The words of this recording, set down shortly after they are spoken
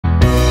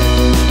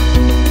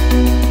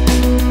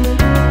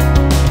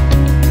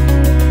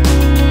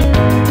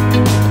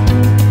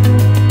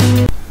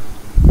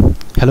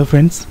Hello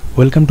friends,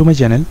 welcome to my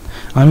channel.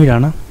 आमी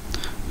Rana.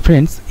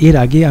 Friends, एर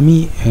आगे आमी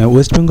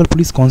वेस्ट बेंगल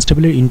पुलिस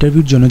कन्स्टेबलेर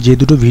इंटरव्यूर जोन्नो जे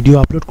दुटो भिडियो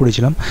आपलोड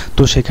करेछिलाम,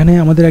 तो सेखाने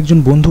आमादेर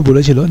एकजन बंधु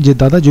बोलेछिलो जे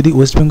दादा यदि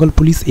वेस्ट बेंगल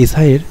पुलिस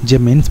एसआईएर जे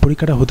मेन्स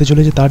परीक्षाटा होते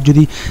चलेछे तार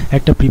यदि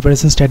एकटा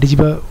प्रिपारेशन स्ट्रैटेजी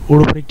बा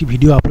ओर उपर एकटी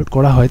भिडियो आपलोड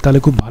करा हय ताहले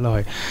खूब भालो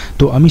हय।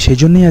 तो आमी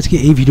सेइजन्यई आजके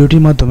एई भिडियोटिर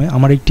माध्यमे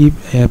आमार एकटी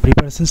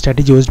preparation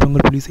strategy waste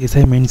Bengal police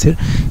SI मेन्सের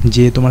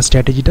जे तोमार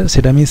स्ट्रैटेजिटा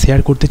सेटा आमी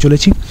शेयर करते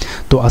चलेछि।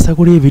 तो आशा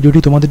करी एई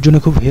भिडियोटी तोमादेर जोन्नो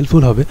खूब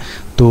हेल्पफुल होबे।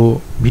 तो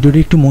भिडियोटी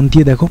एकटु मन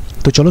दिए देखो।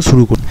 तो चलो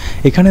शुरू कরি।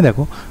 एखाने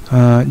देखो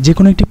যে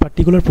কোনো একটি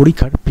পার্টিকুলার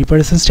পরীক্ষার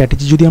প্রিপারেশন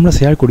স্ট্র্যাটেজি যদি আমরা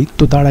শেয়ার করি,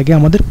 তো তার আগে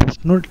আমাদের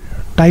প্রশ্ন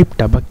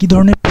টাইপটা বা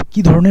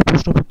কী ধরনের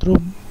প্রশ্নপত্র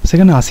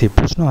সেখানে আসে,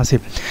 প্রশ্ন আসে,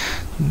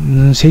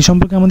 সেই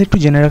সম্পর্কে আমাদের একটু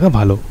জেনে রাখা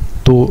ভালো।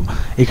 তো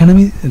এখানে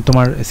আমি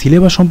তোমার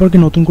সিলেবাস সম্পর্কে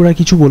নতুন করে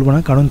কিছু বলবো না,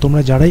 কারণ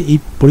তোমরা যারাই এই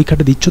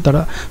পরীক্ষাটা দিচ্ছ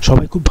তারা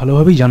সবাই খুব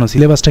ভালোভাবেই জানো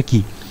সিলেবাসটা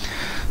কী।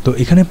 তো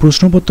এখানে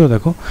প্রশ্নপত্র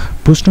দেখো,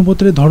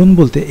 প্রশ্নপত্রের ধরন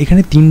বলতে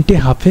এখানে 3টে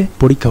হাফে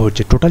পরীক্ষা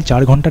হচ্ছে, টোটাল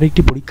 4 ঘন্টার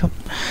একটি পরীক্ষা।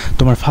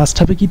 তোমার ফার্স্ট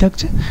হাফে কি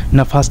থাকছে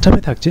না, ফার্স্ট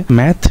হাফে থাকছে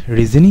ম্যাথ,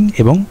 রিজনিং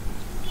এবং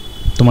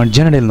তোমার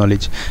জেনারেল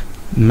নলেজ।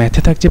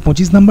 ম্যাথে থাকছে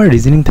 25 নাম্বার,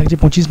 রিজনিং থাকছে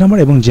 25 নাম্বার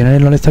এবং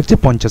জেনারেল নলেজ থাকছে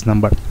 50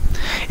 নাম্বার।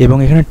 এবং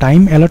এখানে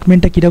টাইম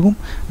অ্যালটমেন্টটা কীরকম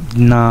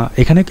না,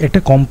 এখানে একটা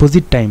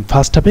কম্পোজিট টাইম,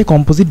 ফার্স্ট হাফে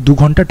কম্পোজিট 2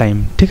 ঘন্টা টাইম,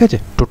 ঠিক আছে,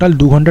 টোটাল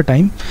 2 ঘন্টা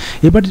টাইম।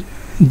 এবার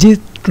যে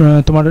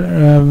তোমার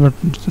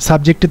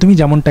সাবজেক্টে তুমি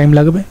যেমন টাইম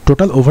লাগবে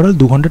টোটাল ওভারঅল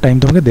 2 ঘন্টা টাইম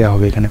তোমাকে দেওয়া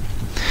হবে এখানে।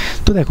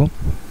 তো দেখো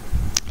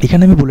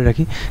এখানে আমি বলে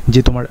রাখি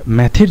যে তোমার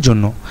ম্যাথের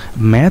জন্য,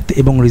 ম্যাথ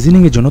এবং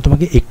রিজনিংয়ের জন্য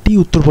তোমাকে একটি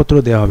উত্তরপত্র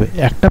দেওয়া হবে।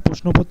 একটা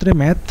প্রশ্নপত্রে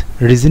ম্যাথ,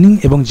 রিজনিং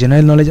এবং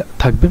জেনারেল নলেজ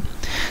থাকবে,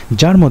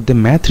 যার মধ্যে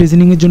ম্যাথ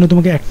রিজনিংয়ের জন্য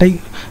তোমাকে একটাই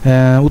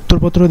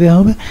উত্তরপত্র দেওয়া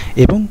হবে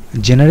এবং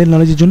জেনারেল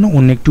নলেজের জন্য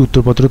অন্য একটি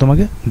উত্তরপত্র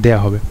তোমাকে দেওয়া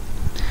হবে।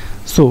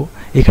 সো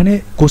এখানে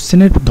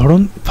কোশ্চেনের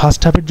ধরন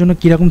ফার্স্ট হাফের জন্য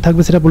কীরকম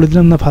থাকবে সেটা বলে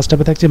দিলাম না। ফার্স্ট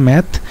হাফে থাকছে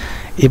ম্যাথ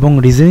এবং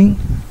রিজনিং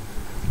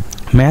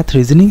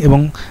এবং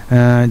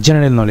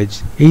জেনারেল নলেজ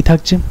এই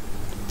থাকছে।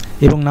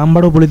 এবং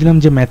নাম্বারও বলে দিলাম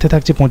যে ম্যাথে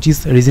থাকছে 25,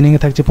 রিজনিংয়ে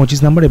থাকছে 25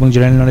 নাম্বার এবং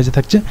জেনারেল নলেজে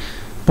থাকছে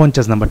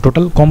 50 নাম্বার।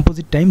 টোটাল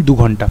কম্পোজিট টাইম 2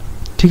 ঘন্টা,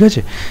 ঠিক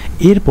আছে।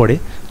 এরপরে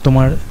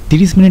তোমার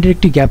 30 মিনিটের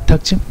একটি গ্যাপ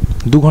থাকছে,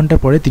 2 ঘন্টার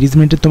পরে 30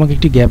 মিনিটের তোমাকে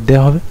একটি গ্যাপ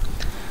দেওয়া হবে,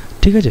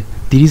 ঠিক আছে,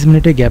 30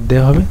 মিনিটের গ্যাপ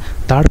দেওয়া হবে।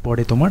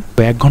 তারপরে তোমার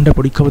 1 ঘন্টা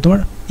পরীক্ষা হবে তোমার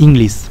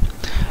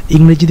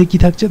ইংরেজিতে কী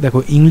থাকছে দেখো,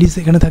 ইংলিশ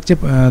এখানে থাকছে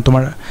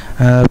তোমার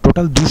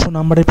টোটাল 200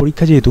 নাম্বারের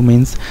পরীক্ষা যেহেতু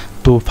মেন্স,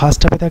 তো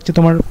ফার্স্ট হাফে থাকছে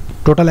তোমার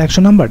টোটাল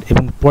 100 নাম্বার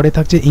এবং পরে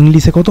থাকছে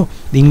ইংলিশে কত,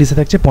 ইংলিশে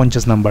থাকছে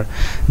 50 নাম্বার,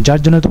 যার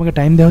জন্য তোমাকে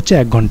টাইম দেওয়া হচ্ছে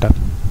 1 ঘন্টা।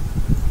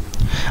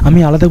 আমি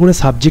আলাদা করে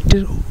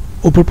সাবজেক্টের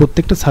ওপর,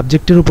 প্রত্যেকটা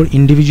সাবজেক্টের ওপর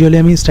ইন্ডিভিজুয়ালি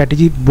আমি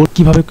স্ট্র্যাটেজি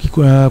কীভাবে কী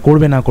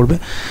করবে না করবে।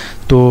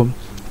 তো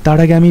তার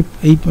আগে আমি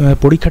এই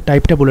পরীক্ষার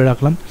টাইপটা বলে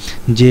রাখলাম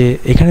যে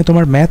এখানে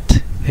তোমার ম্যাথ,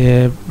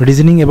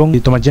 রিজনিং এবং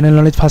তোমার জেনারেল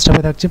নলেজ ফার্স্ট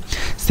হাফে থাকছে,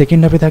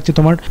 সেকেন্ড হাফে থাকছে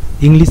তোমার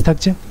ইংলিশ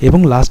থাকছে এবং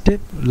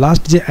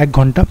লাস্ট যে 1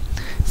 ঘন্টা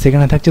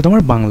সেখানে থাকছে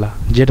তোমার বাংলা,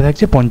 যেটা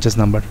থাকছে 50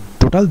 নাম্বার,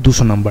 টোটাল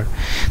 200 নাম্বার।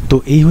 তো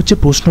এই হচ্ছে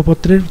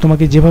প্রশ্নপত্রের,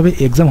 তোমাকে যেভাবে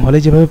এক্সাম হলে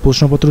যেভাবে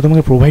প্রশ্নপত্র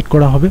তোমাকে প্রোভাইড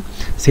করা হবে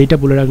সেইটা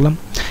বলে রাখলাম।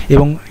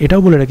 এবং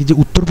এটাও বলে রাখি যে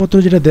উত্তরপত্র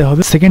যেটা দেওয়া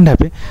হবে সেকেন্ড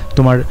হাফে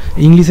তোমার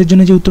ইংলিশের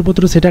জন্য যে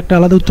উত্তরপত্র সেটা একটা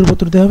আলাদা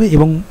উত্তরপত্র দেওয়া হবে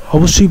এবং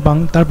অবশ্যই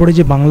তারপরে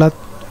যে বাংলা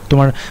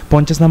তোমার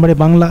 50 নাম্বারে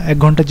বাংলা 1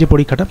 ঘন্টার যে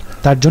পরীক্ষাটা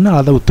তার জন্য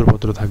আলাদা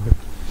উত্তরপত্র থাকবে।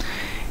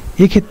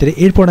 এক্ষেত্রে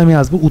এরপর আমি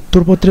আসবো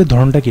উত্তরপত্রের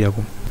ধরনটা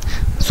কীরকম।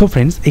 সো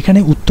ফ্রেন্ডস, এখানে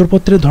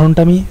উত্তরপত্রের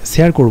ধরনটা আমি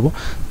শেয়ার করব।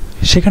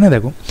 সেখানে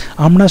দেখো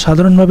আমরা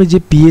সাধারণভাবে যে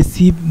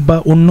পিএসসি বা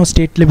অন্য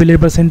স্টেট লেভেলের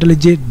বা সেন্ট্রালের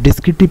যে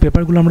ডেসক্রিপটিভ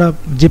পেপারগুলো আমরা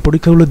যে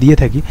পরীক্ষাগুলো দিয়ে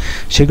থাকি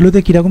সেগুলোতে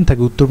কীরকম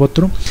থাকে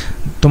উত্তরপত্র।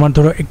 তোমার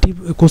ধরো একটি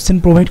কোশ্চেন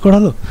প্রোভাইড করা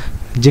হলো,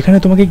 যেখানে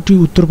তোমাকে একটি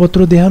উত্তরপত্র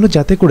দেওয়া হলো,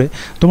 যাতে করে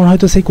তোমার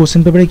হয়তো সেই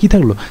কোশ্চেন পেপারে কী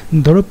থাকলো,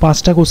 ধরো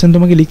 5টা কোশ্চেন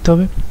তোমাকে লিখতে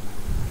হবে,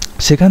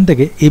 সেখান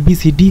থেকে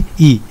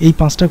ABCDE এই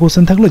 5টা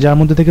কোশ্চেন থাকলো, যার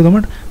মধ্যে থেকে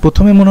তোমার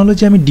প্রথমে মনে হলো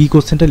যে আমি ডি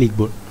কোশ্চেনটা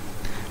লিখবো,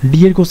 ডি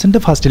এর কোশ্চেনটা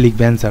ফার্স্টে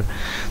লিখবে অ্যান্সার।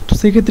 তো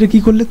সেক্ষেত্রে কী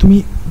করলে তুমি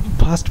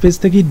ফার্স্ট পেজ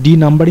থেকে ডি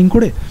নাম্বারিং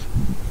করে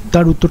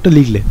তার উত্তরটা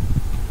লিখলে,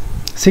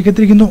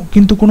 সেক্ষেত্রে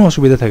কিন্তু কোনো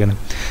অসুবিধা থাকে না।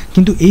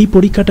 কিন্তু এই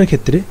পরীক্ষাটার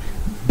ক্ষেত্রে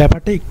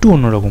ব্যাপারটা একটু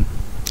অন্যরকম।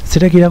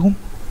 সেটা কীরকম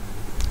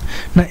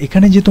না,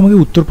 এখানে যে তোমাকে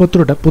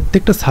উত্তরপত্রটা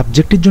প্রত্যেকটা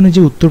সাবজেক্টের জন্য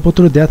যে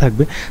উত্তরপত্র দেওয়া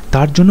থাকবে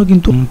তার জন্য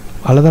কিন্তু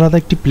আলাদা আলাদা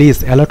একটি প্লেস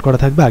অ্যালট করা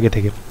থাকবে আগে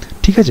থেকে,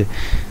 ঠিক আছে।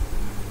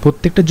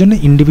 প্রত্যেকটার জন্য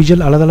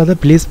ইন্ডিভিজুয়াল আলাদা আলাদা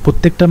প্লেস,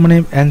 প্রত্যেকটা মানে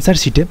অ্যান্সার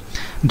শিটে।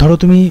 ধরো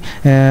তুমি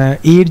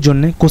এর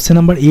জন্য কোশ্চেন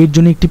নাম্বার এর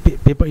জন্য একটি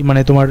পেপার,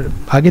 মানে তোমার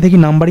আগে থেকে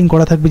নাম্বারিং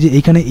করা থাকবে যে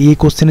এইখানে এ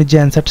কোশ্চেনের যে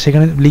অ্যান্সার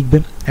সেখানে লিখবে,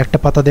 একটা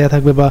পাতা দেওয়া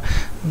থাকবে, বা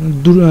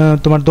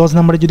তোমার 10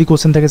 নাম্বারে যদি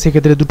কোশ্চেন থাকে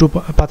সেক্ষেত্রে 2টো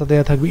পাতা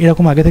দেওয়া থাকবে,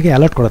 এরকম আগে থেকে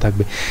অ্যালার্ট করা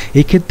থাকবে।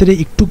 এই ক্ষেত্রে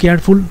একটু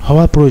কেয়ারফুল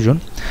হওয়া প্রয়োজন,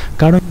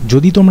 কারণ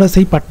যদি তোমরা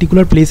সেই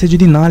পার্টিকুলার প্লেসে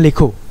যদি না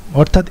লেখো,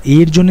 অর্থাৎ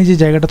এর জন্য যে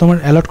জায়গাটা তোমার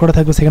অ্যালট করা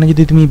থাকবে সেখানে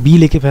যদি তুমি বি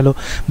লিখে ফেলো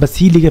বা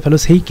সি লিখে ফেলো,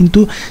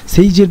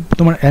 সেই যে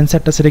তোমার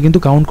অ্যান্সারটা সেটা কিন্তু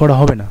কাউন্ট করা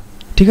হবে না,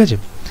 ঠিক আছে।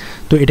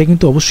 তো এটা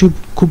কিন্তু অবশ্যই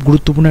খুব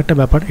গুরুত্বপূর্ণ একটা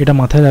ব্যাপার, এটা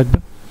মাথায় রাখবে।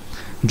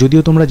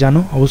 যদিও তোমরা জানো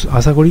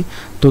আশা করি,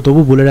 তো তবু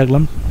বলে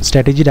রাখলাম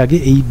স্ট্র্যাটেজির আগে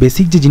এই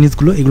বেসিক যে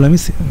জিনিসগুলো এগুলো আমি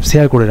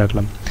শেয়ার করে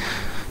রাখলাম।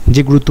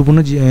 যে গুরুত্বপূর্ণ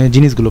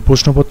জিনিসগুলো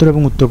প্রশ্নপত্র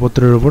এবং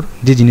উত্তরপত্রের ওপর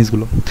যে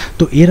জিনিসগুলো।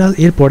 তো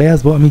এরপরে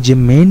আসবো আমি যে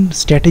মেন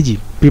স্ট্র্যাটেজি,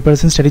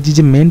 প্রিপারেশন স্ট্র্যাটেজি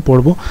যে মেন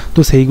পড়ব, তো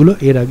সেইগুলো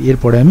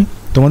এরপরে আমি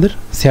তোমাদের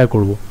শেয়ার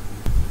করব।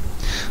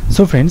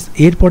 সো ফ্রেন্ডস,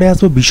 এরপরে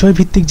আসবো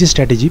বিষয়ভিত্তিক যে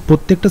স্ট্র্যাটেজি,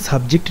 প্রত্যেকটা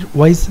সাবজেক্ট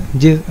ওয়াইজ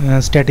যে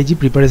স্ট্র্যাটেজি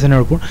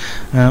প্রিপারেশনের ওপর।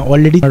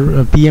 অলরেডি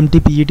পিএমটি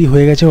পিইটি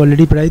হয়ে গেছে,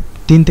 অলরেডি প্রায়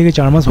 3 থেকে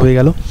 4 মাস হয়ে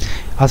গেল।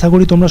 আশা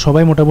করি তোমরা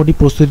সবাই মোটামুটি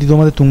প্রস্তুতি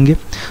তোমাদের তুঙ্গে।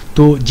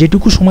 তো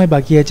যেটুকু সময়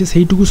বাকি আছে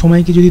সেইটুকু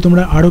সময়কে যদি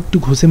তোমরা আরও একটু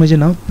ঘষে মেজে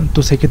নাও, তো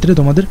সেক্ষেত্রে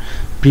তোমাদের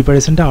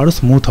প্রিপারেশনটা আরও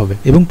স্মুথ হবে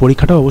এবং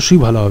পরীক্ষাটা অবশ্যই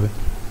ভালো হবে।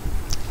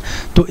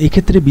 তো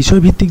এক্ষেত্রে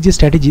বিষয়ভিত্তিক যে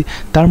স্ট্র্যাটেজি,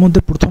 তার মধ্যে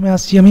প্রথমে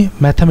আসছি আমি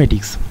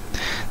ম্যাথামেটিক্স।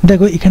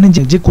 দেখো এখানে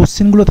যে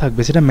কোশ্চেনগুলো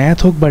থাকবে, সেটা ম্যাথ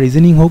হোক বা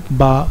রিজনিং হোক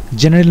বা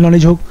জেনারেল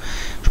নলেজ হোক,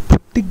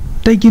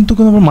 প্রত্যেকটাই কিন্তু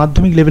আমার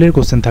মাধ্যমিক লেভেলের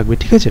কোশ্চেন থাকবে,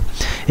 ঠিক আছে।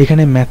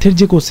 এখানে ম্যাথের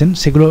যে কোশ্চেন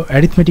সেগুলো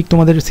অ্যারিথমেটিক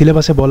তোমাদের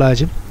সিলেবাসে বলা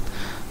আছে।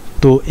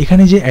 তো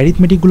এখানে যে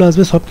অ্যারিথমেটিকগুলো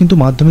আসবে সব কিন্তু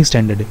মাধ্যমিক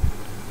স্ট্যান্ডার্ডে।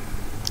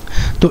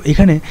 তো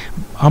এখানে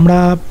আমরা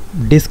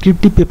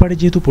ডেসক্রিপটিভ পেপারে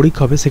যেহেতু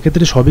পরীক্ষা হবে,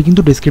 সেক্ষেত্রে সবই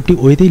কিন্তু ডেসক্রিপটিভ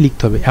ওয়েতেই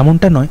লিখতে হবে।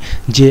 এমনটা নয়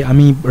যে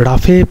আমি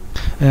রাফে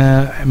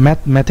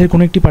ম্যাথের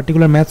কোনো একটি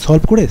পার্টিকুলার ম্যাথ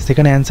সলভ করে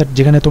সেখানে অ্যান্সার,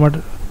 যেখানে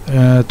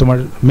তোমার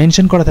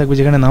মেনশন করা থাকবে,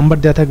 যেখানে নাম্বার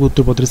দেওয়া থাকবে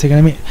উত্তরপত্রে, সেখানে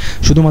আমি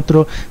শুধুমাত্র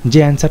যে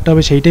অ্যান্সারটা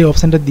হবে সেইটাই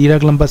অপশানটা দিয়ে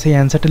রাখলাম বা সেই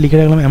অ্যান্সারটা লিখে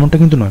রাখলাম, এমনটা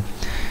কিন্তু নয়।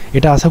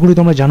 এটা আশা করি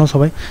তোমরা জানো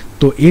সবাই।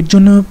 তো এর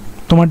জন্য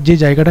তোমার যে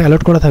জায়গাটা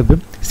অ্যালট করা থাকবে,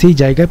 সেই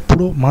জায়গায়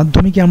পুরো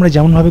মাধ্যমিকে আমরা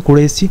যেমনভাবে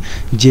করে এসেছি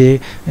যে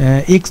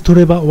এক্স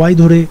ধরে বা ওয়াই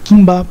ধরে,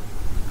 কিংবা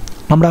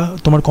আমরা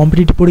তোমার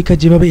কম্পিটিটিভ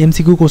পরীক্ষার যেভাবে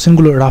এমসিকিউ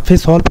কোশ্চেনগুলো রাফে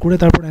সলভ করে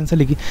তারপর অ্যান্সার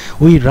লিখি,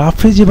 ওই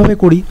রাফে যেভাবে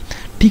করি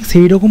ঠিক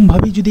সেই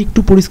রকমভাবেই যদি একটু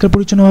পরিষ্কার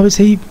পরিচ্ছন্নভাবে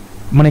সেই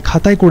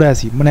খাতায় করে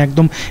আসি,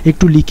 একদম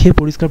একটু লিখে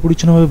পরিষ্কার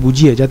পরিচ্ছন্নভাবে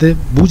বুঝিয়ে, যাতে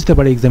বুঝতে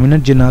পারে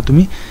এক্সামিনার যে না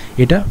তুমি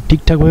এটা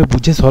ঠিকঠাকভাবে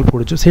বুঝে সলভ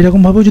করেছো, সেই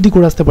রকমভাবেও যদি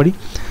করে আসতে পারি,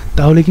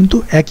 তাহলে কিন্তু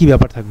একই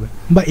ব্যাপার থাকবে।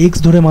 বা এক্স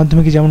ধরে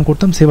মাধ্যমিকে যেমন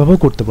করতাম সেভাবেও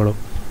করতে পারো।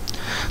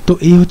 তো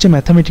এই হচ্ছে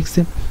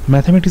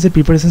ম্যাথামেটিক্সের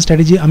প্রিপারেশন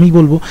স্ট্র্যাটেজি। আমি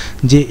বলবো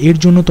যে এর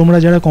জন্য তোমরা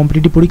যারা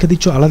কম্পিটিটিভ পরীক্ষা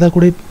দিচ্ছ, আলাদা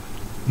করে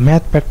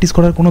ম্যাথ প্র্যাকটিস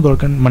করার কোনো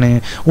দরকার,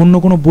 অন্য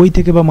কোনো বই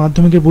থেকে বা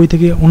মাধ্যমিকের বই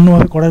থেকে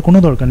অন্যভাবে করার কোনো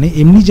দরকার নেই।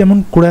 এমনি যেমন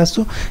করে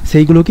আসছো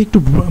সেইগুলোকে একটু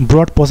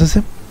ব্রড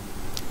প্রসেসে,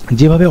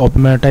 যেভাবে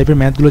টাইপের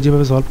ম্যাথগুলো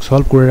যেভাবে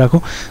সলভ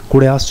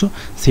করে আসছো,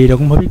 সেই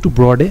রকমভাবে একটু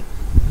ব্রডে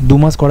 2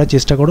 মাস করার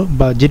চেষ্টা করো।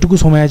 বা যেটুকু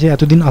সময় আছে,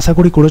 এতদিন আশা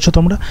করি করেছো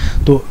তোমরা,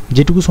 তো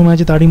যেটুকু সময়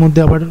আছে তারই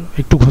মধ্যে আবার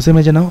একটু ঘষে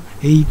মেজে নাও।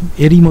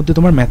 এরই মধ্যে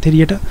তোমার ম্যাথের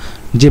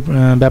যে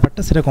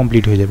ব্যাপারটা সেটা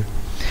কমপ্লিট হয়ে যাবে।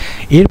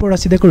 এরপর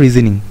আসি দেখো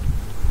রিজনিং।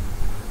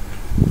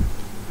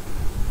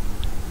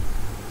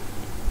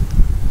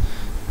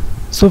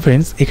 সো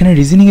ফ্রেন্ডস, এখানে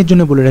রিজনিংয়ের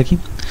জন্য বলে রাখি,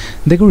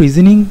 দেখো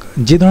রিজনিং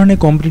যে ধরনের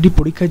কম্পিটিটিভ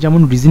পরীক্ষায়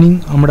যেমন রিজনিং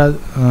আমরা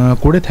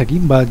করে থাকি,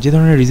 বা যে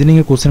ধরনের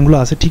রিজনিংয়ের কোশ্চেনগুলো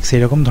আসে, ঠিক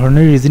সেই রকম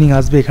ধরনের রিজনিং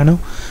আসবে এখানেও,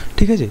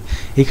 ঠিক আছে।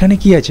 এখানে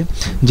কি আছে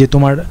যে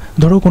তোমার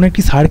ধরো কোনো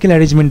একটি সার্কেল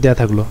অ্যারেঞ্জমেন্ট দেওয়া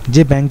থাকলো,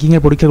 যে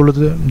ব্যাঙ্কিংয়ের পরীক্ষাগুলোতে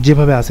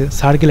যেভাবে আসে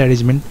সার্কেল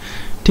অ্যারেঞ্জমেন্ট,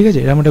 ঠিক আছে।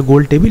 এরকম একটা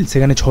গোল টেবিল,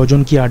 সেখানে 6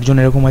 জন কি 8 জন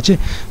এরকম আছে,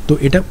 তো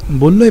এটা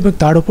বললো, এবার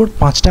তার ওপর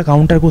 5টা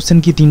কাউন্টার কোশ্চেন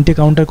কি 3টে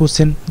কাউন্টার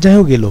কোশ্চেন, যাই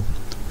হোক এলো,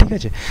 ঠিক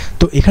আছে।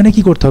 তো এখানে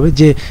কি করতে হবে,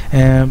 যে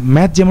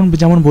ম্যাথ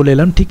যেমন বলে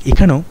এলাম, ঠিক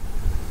এখানেও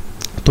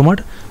তোমার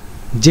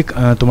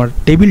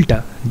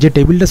যে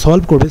টেবিলটা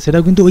সলভ করবে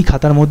সেটাও কিন্তু ওই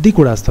খাতার মধ্যেই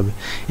করে আসতে হবে,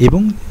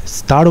 এবং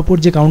তার ওপর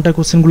যে কাউন্টার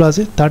কোশ্চেনগুলো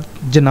আছে, তার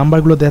যে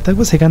নাম্বারগুলো দেওয়া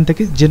থাকবে, সেখান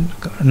থেকে যে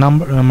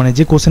নাম্বার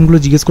যে কোশ্চেনগুলো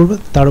জিজ্ঞেস করবে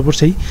তার ওপর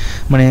সেই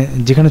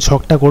যেখানে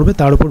ছকটা করবে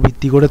তার ওপর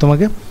ভিত্তি করে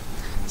তোমাকে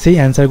সেই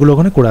অ্যান্সারগুলো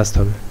ওখানে করে আসতে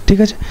হবে, ঠিক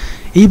আছে।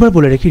 এইবার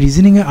বলে রাখি,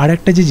 রিজনিংয়ে আর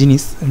একটা যে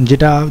জিনিস,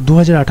 যেটা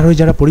 2018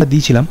 যারা পরীক্ষা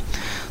দিয়েছিলাম,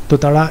 তো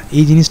তারা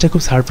এই জিনিসটা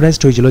খুব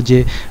সারপ্রাইজড হয়েছিল, যে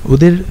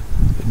ওদের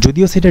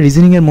যদিও সেটা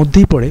রিজনিংয়ের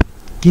মধ্যেই পড়ে,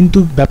 কিন্তু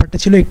ব্যাপারটা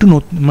ছিল একটু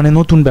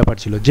নতুন ব্যাপার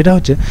ছিল, যেটা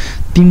হচ্ছে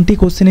 3টে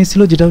কোশ্চেন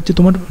এসেছিলো, যেটা হচ্ছে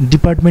তোমার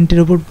ডিপার্টমেন্টের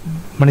ওপর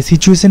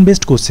সিচুয়েশন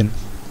বেসড কোশ্চেন।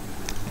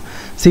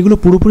 সেগুলো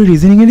পুরোপুরি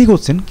রিজনিংয়েরই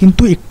কোশ্চেন,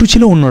 কিন্তু একটু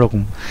ছিল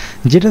অন্যরকম।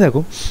 যেটা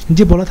দেখো,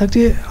 যে বলা থাকছে,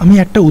 আমি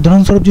একটা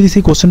উদাহরণস্বরূপ যদি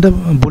সেই কোশ্চেনটা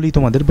বলি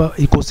তোমাদের, বা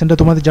এই কোশ্চেনটা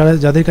তোমাদের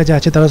যাদের কাছে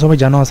আছে তারা সবাই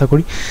জানো আশা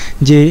করি,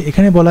 যে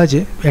এখানে বলা আছে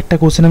একটা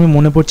কোশ্চেন, আমি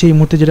মনে পড়ছে এই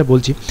মুহূর্তে যেটা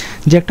বলছি,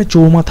 যে একটা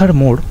চৌমাথার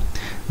মোড়,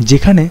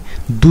 যেখানে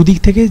দুদিক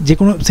থেকে যে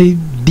কোনো সেই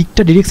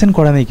দিকটা ডিরেকশন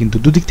করা নেই, কিন্তু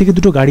দুদিক থেকে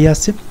দুটো গাড়ি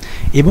আসছে,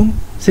 এবং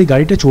সেই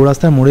গাড়িটা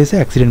চৌরাস্তার মোড়ে এসে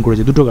অ্যাক্সিডেন্ট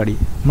করেছে, দুটো গাড়ি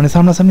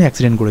সামনাসামনি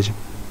অ্যাক্সিডেন্ট করেছে।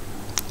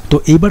 তো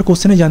এইবার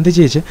কোশ্চেনে জানতে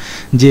চেয়েছে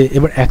যে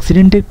এবার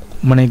অ্যাক্সিডেন্টের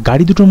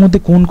গাড়ি দুটোর মধ্যে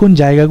কোন কোন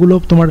জায়গাগুলো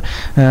তোমার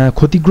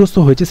ক্ষতিগ্রস্ত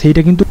হয়েছে,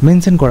 সেইটা কিন্তু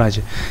মেনশন করা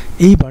আছে।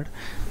 এইবার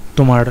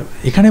তোমার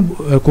এখানে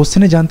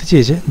কোশ্চেনে জানতে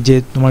চেয়েছে যে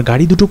তোমার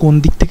গাড়ি দুটো কোন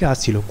দিক থেকে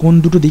আসছিল, কোন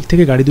দুটো দিক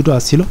থেকে গাড়ি দুটো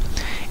আসছিল,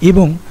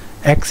 এবং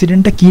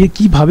অ্যাক্সিডেন্টটা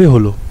কীভাবে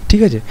হলো,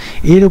 ঠিক আছে।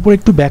 এর ওপর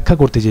একটু ব্যাখ্যা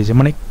করতে চেয়েছে,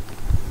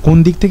 কোন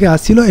দিক থেকে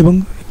আসছিল এবং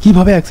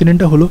কীভাবে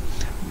অ্যাক্সিডেন্টটা হলো।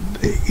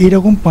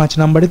 এরকম 5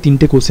 নম্বরে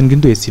 3টে কোশ্চেন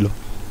কিন্তু এসেছিলো।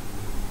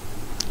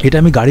 এটা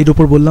আমি গাড়ির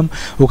ওপর বললাম,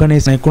 ওখানে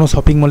কোনো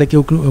শপিং মলে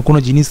কেউ কোনো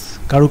জিনিস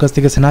কারোর কাছ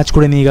থেকে স্ন্যাচ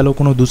করে নিয়ে গেল,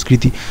 কোনো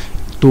দুষ্কৃতী,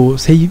 তো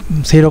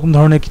সেই রকম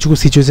ধরনের কিছু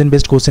সিচুয়েশন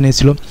বেসড কোশ্চেন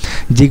এসেছিলো,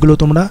 যেগুলো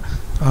তোমরা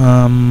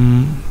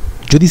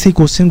যদি সেই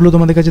কোশ্চেনগুলো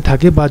তোমাদের কাছে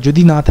থাকে, বা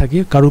যদি না থাকে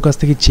কারোর কাছ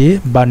থেকে চেয়ে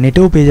বা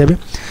নেটেও পেয়ে যাবে,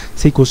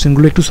 সেই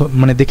কোশ্চেনগুলো একটু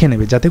দেখে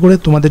নেবে, যাতে করে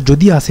তোমাদের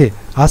যদি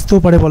আসতেও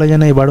পারে, বলা যায়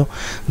না এবারও,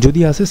 যদি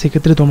আসে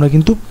সেক্ষেত্রে তোমরা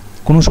কিন্তু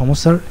কোনো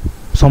সমস্যার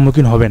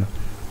সম্মুখীন হবে না।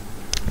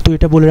 তো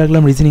এটা বলে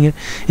রাখলাম রিজনিংয়ের।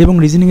 এবং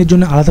রিজনিংয়ের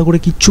জন্য আলাদা করে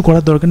কিচ্ছু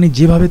করার দরকার নেই,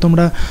 যেভাবে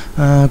তোমরা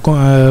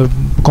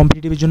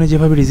কম্পিটিটিভের জন্য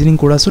যেভাবে রিজনিং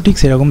করে আসছো ঠিক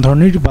সেরকম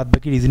ধরনের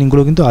বাদবাকি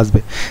রিজনিংগুলো কিন্তু আসবে।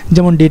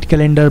 যেমন ডেট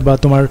ক্যালেন্ডার বা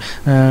তোমার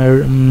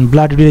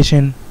ব্লাড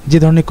রিলেশন যে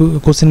ধরনের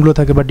কোশ্চেনগুলো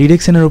থাকে বা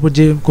ডিরেকশনের ওপর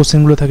যে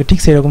কোশ্চেনগুলো থাকে ঠিক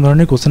সেরকম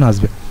ধরনের কোশ্চেন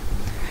আসবে।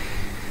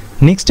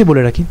 নেক্সটে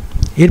বলে রাখি,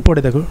 এরপরে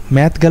দেখো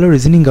ম্যাথ গেল,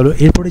 রিজনিং গেল,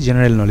 এরপরে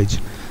জেনারেল নলেজ।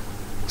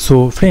 সো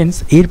ফ্রেন্ডস,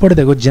 এরপরে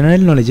দেখো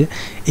জেনারেল নলেজে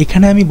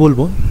এখানে আমি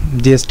বলবো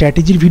যে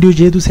স্ট্র্যাটেজির ভিডিও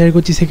যেহেতু শেয়ার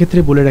করছি সেক্ষেত্রে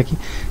বলে রাখি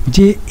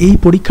যে এই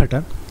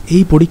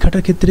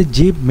পরীক্ষাটার ক্ষেত্রে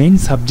যে মেইন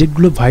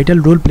সাবজেক্টগুলো ভাইটাল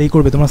রোল প্লে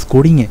করবে তোমার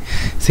স্কোরিংয়ে,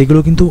 সেগুলো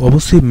কিন্তু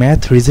অবশ্যই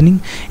ম্যাথ, রিজনিং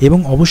এবং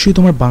অবশ্যই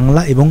তোমার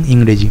বাংলা এবং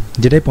ইংরেজি,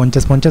 যেটাই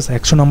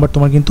 50-50-100 নাম্বার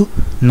তোমার কিন্তু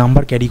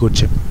নাম্বার ক্যারি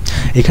করছে।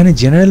 এখানে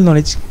জেনারেল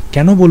নলেজ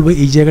কেন বলবো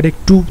এই জায়গাটা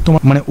একটু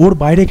তোমার মানে ওর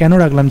বাইরে কেন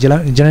রাখলাম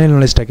জেনারেল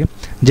নলেজটাকে,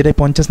 যেটাই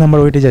 50 নাম্বার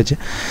ওয়েটে যাচ্ছে,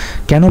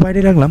 কেন বাইরে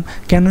রাখলাম,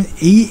 কেন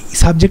এই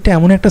সাবজেক্টটা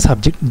এমন একটা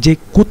সাবজেক্ট যে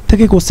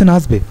কোত্থেকে কোশ্চেন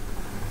আসবে,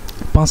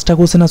 5টা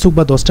কোশ্চেন আসুক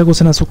বা 10টা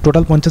কোশ্চেন আসুক,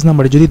 টোটাল 50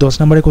 নাম্বারে যদি 10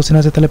 নাম্বারে কোশ্চেন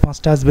আসে তাহলে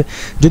 5টা আসবে,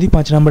 যদি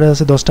 5 নাম্বারে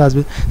আসে 10টা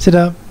আসবে,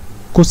 সেটা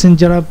কোশ্চেন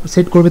যারা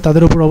সেট করবে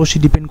তাদের উপর অবশ্যই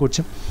ডিপেন্ড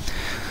করছে।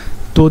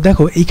 তো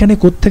দেখো এইখানে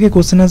কোত্থেকে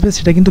কোশ্চেন আসবে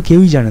সেটা কিন্তু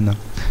কেউই জানে না,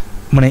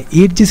 মানে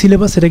এর যে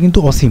সিলেবাস সেটা কিন্তু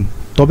অসীম।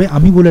 তবে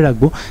আমি বলে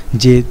রাখবো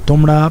যে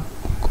তোমরা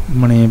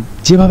মানে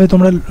যেভাবে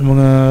তোমরা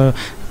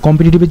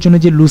কম্পিটিটিভের জন্য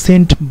যে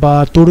লুসেন্ট বা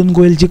তরুণ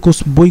গোয়েল যে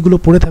বইগুলো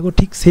পড়ে থাকো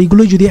ঠিক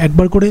সেইগুলোই যদি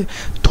একবার করে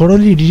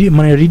থরলি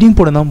মানে রিডিং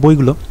পড়ে নাও,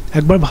 বইগুলো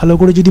একবার ভালো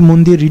করে যদি মন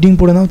দিয়ে রিডিং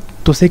পড়ে নাও,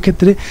 তো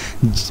সেক্ষেত্রে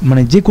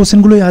মানে যে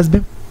কোশ্চেনগুলোই আসবে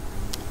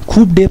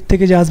খুব ডেপথ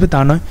থেকে যে আসবে তা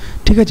নয়,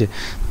 ঠিক আছে।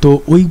 তো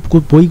ওই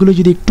বইগুলো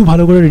যদি একটু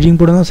ভালো করে রিডিং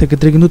পড়ে নাও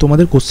সেক্ষেত্রে কিন্তু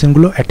তোমাদের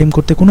কোশ্চেনগুলো অ্যাটেম্প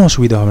করতে কোনো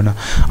অসুবিধা হবে না।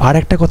 আর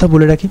একটা কথা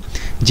বলে রাখি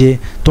যে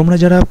তোমরা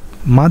যারা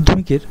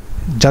মাধ্যমিকের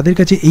যাদের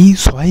কাছে এই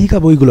সহায়িকা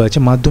বইগুলো আছে,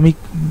 মাধ্যমিক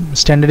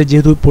স্ট্যান্ডার্ডে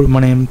যেহেতু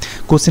মানে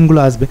কোশ্চেনগুলো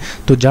আসবে,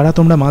 তো যারা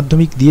তোমরা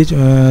মাধ্যমিক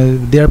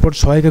দেওয়ার পর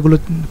সহায়িকাগুলো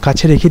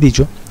কাছে রেখে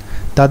দিয়েছো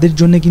তাদের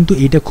জন্য কিন্তু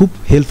এইটা খুব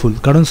হেল্পফুল।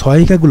 কারণ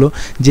সহায়িকাগুলো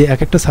যে এক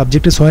একটা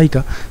সাবজেক্টের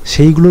সহায়িকা,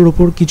 সেইগুলোর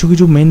ওপর কিছু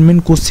কিছু মেন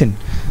কোশ্চেন,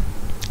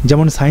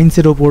 যেমন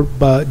সায়েন্সের ওপর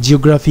বা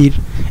জিওগ্রাফির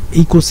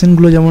এই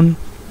কোশ্চেনগুলো, যেমন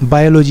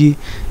বায়োলজি,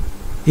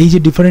 এই যে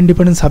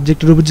ডিফারেন্ট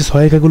সাবজেক্টের উপর যে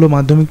সহায়িকাগুলো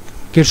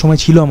মাধ্যমিকের সময়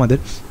ছিল আমাদের,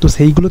 তো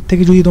সেইগুলোর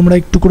থেকে যদি তোমরা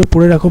একটু করে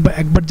পড়ে রাখো বা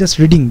একবার জাস্ট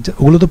রিডিং,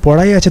 ওগুলো তো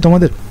পড়াই আছে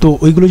তোমাদের, তো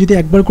ওইগুলো যদি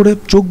একবার করে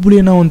চোখ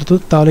বুলিয়ে নাও অন্তত,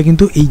 তাহলে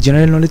কিন্তু এই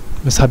জেনারেল নলেজ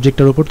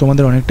সাবজেক্টের ওপর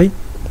তোমাদের অনেকটাই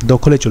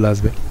দখলে চলে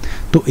আসবে।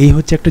 তো এই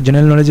হচ্ছে একটা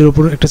জেনারেল নলেজের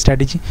ওপর একটা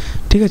স্ট্র্যাটেজি,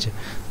 ঠিক আছে।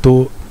 তো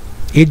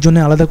এর জন্য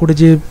আলাদা করে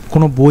যে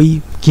কোনো বই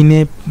কিনে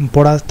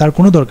পড়া তার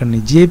কোনো দরকার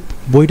নেই। যে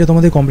বইটা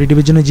তোমাদের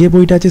কম্পিটিটিভের জন্য যে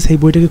বইটা আছে সেই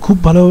বইটাকে খুব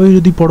ভালোভাবে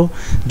যদি পড়ো,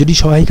 যদি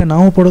সহায়িকা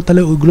নাও পড়ো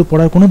তাহলে ওইগুলো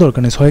পড়ার কোনো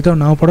দরকার নেই, সহায়িকা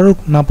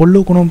না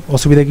পড়লেও কোনো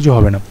অসুবিধা কিছু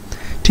হবে না,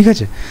 ঠিক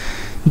আছে।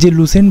 যে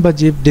লুসেন্ট বা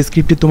যে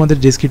তোমাদের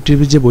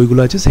ডেসক্রিপটিভের যে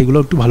বইগুলো আছে সেগুলো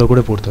একটু ভালো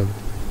করে পড়তে হবে।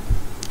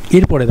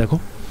 এরপরে দেখো,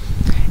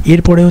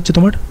 এরপরে হচ্ছে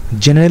তোমার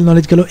জেনারেল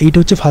নলেজ গেল, এইটা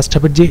হচ্ছে ফার্স্ট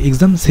হাফের যে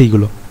এক্সাম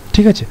সেইগুলো,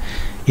 ঠিক আছে।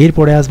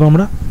 এরপরে আসবো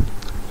আমরা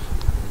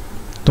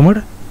তোমার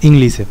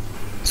ইংলিশে।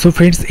 সো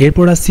ফ্রেন্ডস,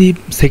 এরপর আসছি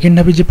সেকেন্ড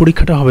হাফের যে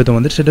পরীক্ষাটা হবে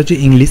তোমাদের, সেটা হচ্ছে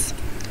ইংলিশ,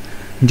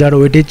 যার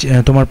ওয়েটেজ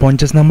তোমার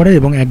 50 নাম্বারের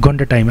এবং 1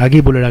 ঘন্টা টাইম,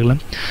 আগেই বলে রাখলাম।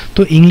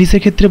 তো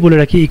ইংলিশের ক্ষেত্রে বলে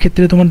রাখি,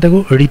 এক্ষেত্রে তোমার দেখো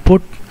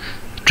রিপোর্ট,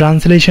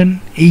 ট্রান্সলেশন,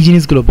 এই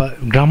জিনিসগুলো বা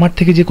গ্রামার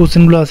থেকে যে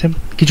কোশ্চেনগুলো আসে,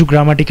 কিছু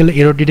গ্রামাটিক্যাল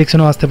এরর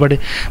ডিটেকশনও আসতে পারে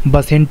বা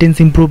সেন্টেন্স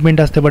ইমপ্রুভমেন্ট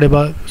আসতে পারে,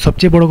 বা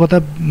সবচেয়ে বড় কথা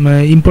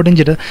ইম্পর্টেন্ট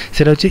যেটা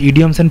সেটা হচ্ছে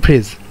ইডিয়মস অ্যান্ড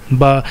ফ্রেজ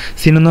বা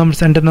সিনোনিমস,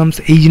 অ্যান্টোনিমস,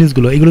 এই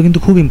জিনিসগুলো এগুলো কিন্তু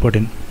খুব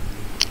ইম্পর্টেন্ট।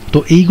 তো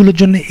এইগুলোর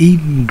জন্য এই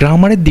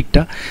গ্রামারের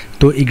দিকটা,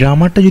 তো এই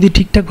গ্রামারটা যদি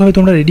ঠিকঠাকভাবে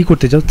তোমরা রেডি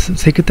করতে চাও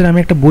সেক্ষেত্রে আমি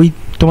একটা বই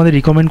তোমাদের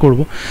রিকমেন্ড করব,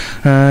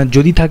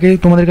 যদি থাকে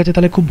তোমাদের কাছে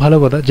তাহলে খুব ভালো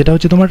কথা, যেটা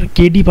হচ্ছে তোমার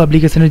কেডি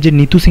পাবলিকেশনের যে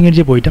নিতু সিংয়ের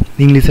যে বইটা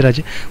ইংলিশের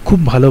আছে, খুব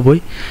ভালো বই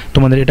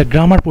তোমাদের, এটা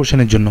গ্রামার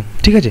পোর্শনের জন্য,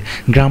 ঠিক আছে।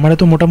 গ্রামারে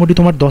তো মোটামুটি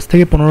তোমার 10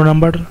 থেকে 15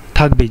 নাম্বার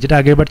থাকবেই, যেটা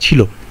আগেরবার ছিল।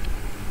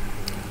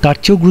 তার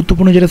চেয়েও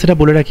গুরুত্বপূর্ণ যেটা সেটা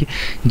বলে রাখি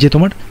যে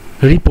তোমার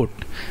রিপোর্ট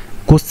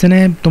কোশ্চেনে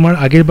তোমার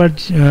আগেরবার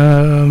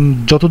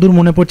যতদূর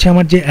মনে পড়ছে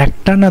আমার, যে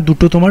একটা না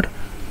দুটো তোমার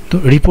তো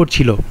রিপোর্ট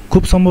ছিল,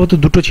 খুব সম্ভবত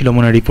দুটো ছিল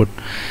মনে হয় রিপোর্ট,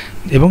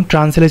 এবং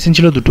ট্রান্সলেশন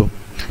ছিল দুটো,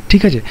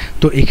 ঠিক আছে।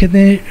 তো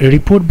এখানে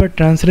রিপোর্ট বা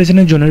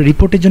ট্রান্সলেশনের জন্য,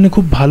 রিপোর্টের জন্য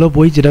খুব ভালো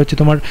বই যেটা হচ্ছে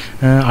তোমার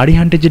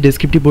আরিহান্টের যে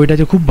ডেসক্রিপটিভ বইটা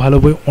আছে, খুব ভালো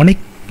বই, অনেক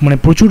মানে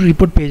প্রচুর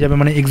রিপোর্ট পেয়ে যাবে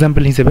মানে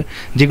এক্সাম্পল হিসেবে,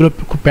 যেগুলো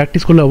খুব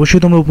প্র্যাকটিস করলে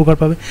অবশ্যই তোমরা উপকার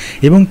পাবে।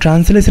 এবং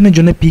ট্রান্সলেশনের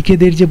জন্য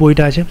পিকেদের যে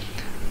বইটা আছে,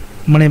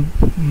 মানে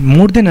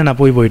মোর দেন না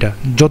ওই বইটা,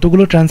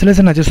 যতগুলো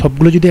ট্রান্সলেশন আছে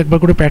সবগুলো যদি একবার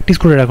করে প্র্যাকটিস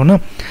করে রাখো না,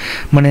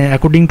 মানে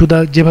অ্যাকর্ডিং টু দ্য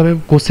যেভাবে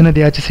কোশ্চেনে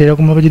দেওয়া আছে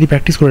সেরকমভাবে যদি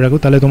প্র্যাকটিস করে রাখো,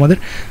 তাহলে তোমাদের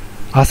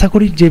আশা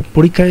করি যে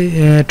পরীক্ষায়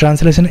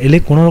ট্রান্সলেশন এলে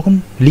কোনো রকম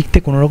লিখতে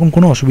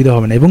কোনো অসুবিধা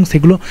হবে না। এবং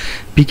সেগুলো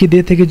পিকে দে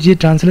থেকে যে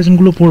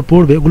ট্রান্সলেশনগুলো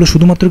পড়বে ওগুলো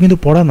শুধুমাত্র কিন্তু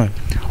পড়া নয়,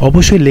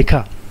 অবশ্যই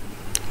লেখা।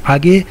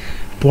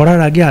 পড়ার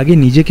আগে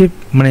নিজেকে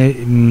মানে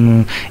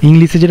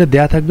ইংলিশে যেটা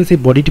দেওয়া থাকবে সেই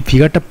বডিটি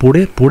ফিগারটা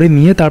পড়ে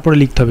নিয়ে তারপরে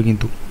লিখতে হবে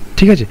কিন্তু,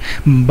 ঠিক আছে।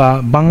 বা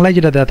বাংলায়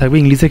যেটা দেওয়া থাকবে,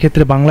 ইংলিশের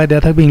ক্ষেত্রে বাংলায়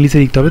দেওয়া থাকবে, ইংলিশে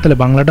লিখতে হবে, তাহলে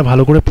বাংলাটা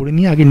ভালো করে পড়ে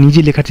নিয়ে আগে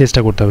নিজে লেখার চেষ্টা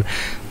করতে হবে,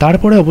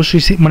 তারপরে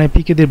অবশ্যই মানে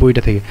পিকেদের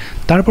বইটা থেকে,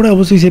 তারপরে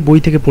অবশ্যই সেই বই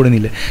থেকে পড়ে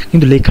নিলে,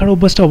 কিন্তু লেখার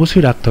অভ্যাসটা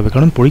অবশ্যই রাখতে হবে,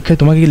 কারণ পরীক্ষায়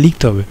তোমাকে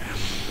লিখতে হবে।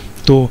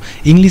 তো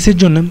ইংলিশের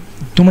জন্য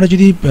তোমরা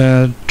যদি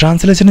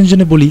ট্রান্সলেশনের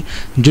জন্য বলি,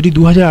 যদি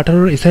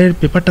 2018 এসআইয়ের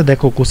পেপারটা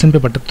দেখো, কোশ্চেন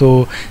পেপারটা, তো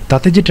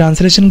তাতে যে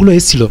ট্রান্সলেশনগুলো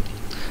এসেছিলো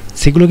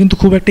সেগুলো কিন্তু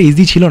খুব একটা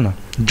ইজি ছিল না।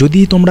 যদি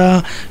তোমরা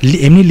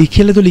এমনি লিখে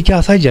এলে তো লিখে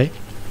আসাই যায়,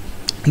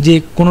 যে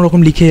কোনো রকম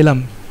লিখে এলাম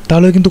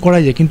তাহলে কিন্তু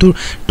করাই যায়, কিন্তু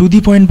টু দি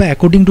পয়েন্ট বা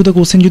অ্যাকর্ডিং টু দ্য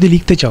কোশ্চেন যদি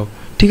লিখতে চাও,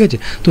 ঠিক আছে,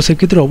 তো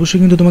সেক্ষেত্রে অবশ্যই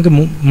কিন্তু তোমাকে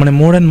মানে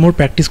মোর অ্যান্ড মোর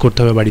প্র্যাকটিস করতে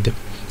হবে বাড়িতে,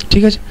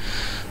 ঠিক আছে।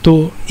 তো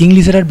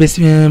ইংলিশের আর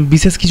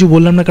বিশেষ কিছু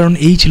বললাম না, কারণ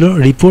এই ছিল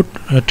রিপোর্ট,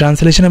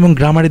 ট্রান্সলেশন এবং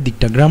গ্রামারের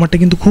দিকটা। গ্রামারটা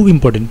কিন্তু খুব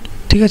ইম্পর্টেন্ট,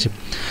 ঠিক আছে।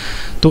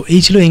 তো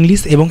এই ছিল ইংলিশ।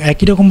 এবং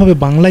একই রকমভাবে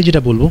বাংলায়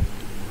যেটা বলবো,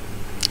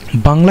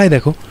 বাংলায়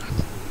দেখো,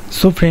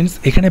 সো ফ্রেন্ডস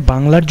এখানে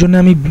বাংলার জন্য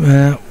আমি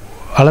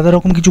আলাদা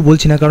রকম কিছু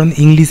বলছি না, কারণ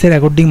ইংলিশের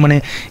অ্যাকর্ডিং মানে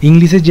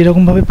ইংলিশের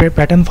যেরকমভাবে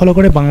প্যাটার্ন ফলো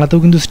করে বাংলাতেও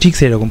কিন্তু ঠিক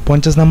সেরকম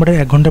 50 নম্বরের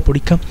 1 ঘন্টা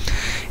পরীক্ষা।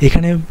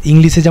 এখানে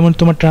ইংলিশে যেমন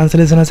তোমার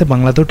ট্রান্সলেশন আছে,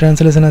 বাংলাতেও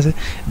ট্রান্সলেশন আছে,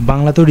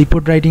 বাংলাতেও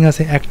রিপোর্ট রাইটিং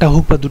আছে, একটা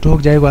হোক বা দুটো হোক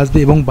যাই হোক আসবে,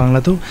 এবং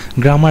বাংলাতেও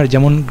গ্রামার,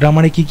 যেমন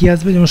গ্রামারে কী কী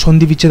আসবে, যেমন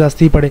সন্ধি বিচ্ছেদ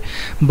আসতেই পারে,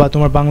 বা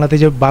তোমার বাংলাতে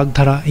যে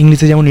বাগধারা,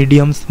 ইংলিশে যেমন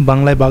ইডিয়মস,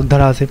 বাংলায়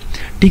বাগধারা আছে,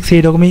 ঠিক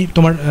সেই রকমই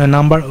তোমার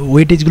নাম্বার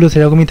ওয়েটেজগুলো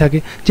সেরকমই থাকে,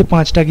 যে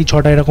 5টা কি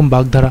 6টা এরকম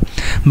বাগধারা,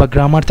 বা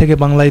গ্রামার থেকে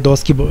বাংলায় 10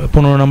 কি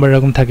 15 নম্বর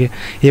এরকম থাকে।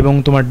 এবং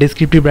তোমার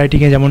ডেসক্রিপটিভ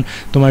রাইটিংয়ে যেমন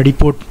তোমার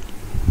রিপোর্ট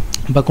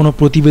বা কোনো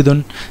প্রতিবেদন,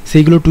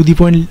 সেইগুলো টু দি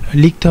পয়েন্ট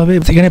লিখতে হবে।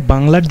 সেখানে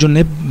বাংলার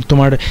জন্যে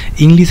তোমার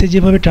ইংলিশে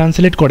যেভাবে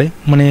ট্রান্সলেট করে,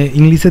 মানে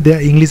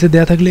ইংলিশে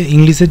দেয়া থাকলে,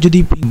 ইংলিশের যদি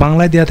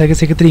বাংলায় দেওয়া থাকে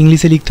সেক্ষেত্রে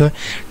ইংলিশে লিখতে হয়,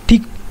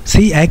 ঠিক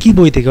সেই একই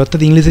বই থেকে,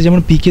 অর্থাৎ ইংলিশে যেমন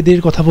পিকে দের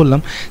কথা বললাম,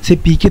 সেই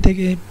পিকে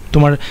থেকে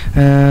তোমার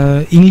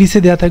ইংলিশে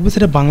দেওয়া থাকবে,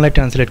 সেটা বাংলায়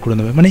ট্রান্সলেট করে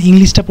নেবে, মানে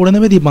ইংলিশটা পড়ে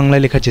নেবে দিয়ে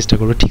বাংলায় লেখার চেষ্টা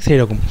করবে, ঠিক সেই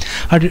রকম।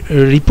 আর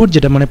রিপোর্ট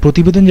যেটা মানে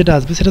প্রতিবেদন যেটা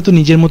আসবে, সেটা তো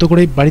নিজের মতো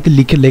করে বাড়িতে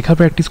লেখা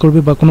প্র্যাকটিস করবে,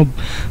 বা কোনো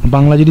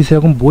বাংলা যদি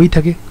সেরকম বই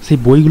থাকে সেই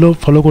বইগুলো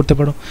ফলো করতে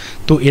পারো।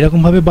 তো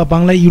এরকমভাবে, বা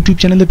বাংলা ইউটিউব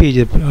চ্যানেলে পেয়ে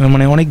যাবে,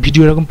 মানে অনেক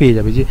ভিডিও এরকম পেয়ে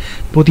যাবে যে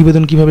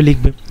প্রতিবেদন কীভাবে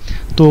লিখবে।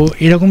 তো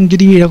এরকম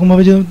যদি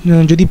এরকমভাবে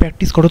যদি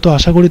প্র্যাকটিস করো, তো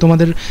আশা করি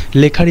তোমাদের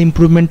লেখার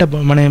ইমপ্রুভমেন্টটা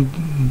মানে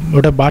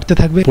ওটা বাড়তে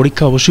থাকবে,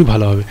 পরীক্ষা অবশ্যই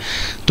ভালো হবে।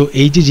 তো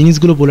এই যে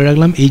জিনিসগুলো বলে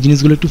রাখলাম, এই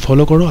জিনিসগুলো একটু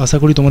ফলো করো, আশা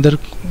করি তোমাদের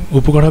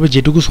উপকার হবে।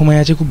 যেটুকু সময়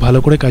আছে খুব ভালো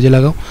করে কাজে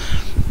লাগাও।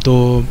 তো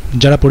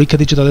যারা পরীক্ষা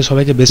দিচ্ছ তাদের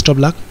সবাইকে বেস্ট অফ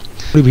লাক।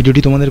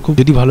 ভিডিওটি তোমাদের খুব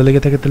যদি ভালো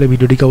লেগে থাকে তাহলে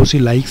ভিডিওটিকে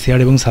অবশ্যই লাইক, শেয়ার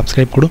এবং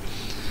সাবস্ক্রাইব করো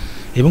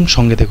এবং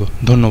সঙ্গে থেকো।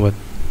 ধন্যবাদ।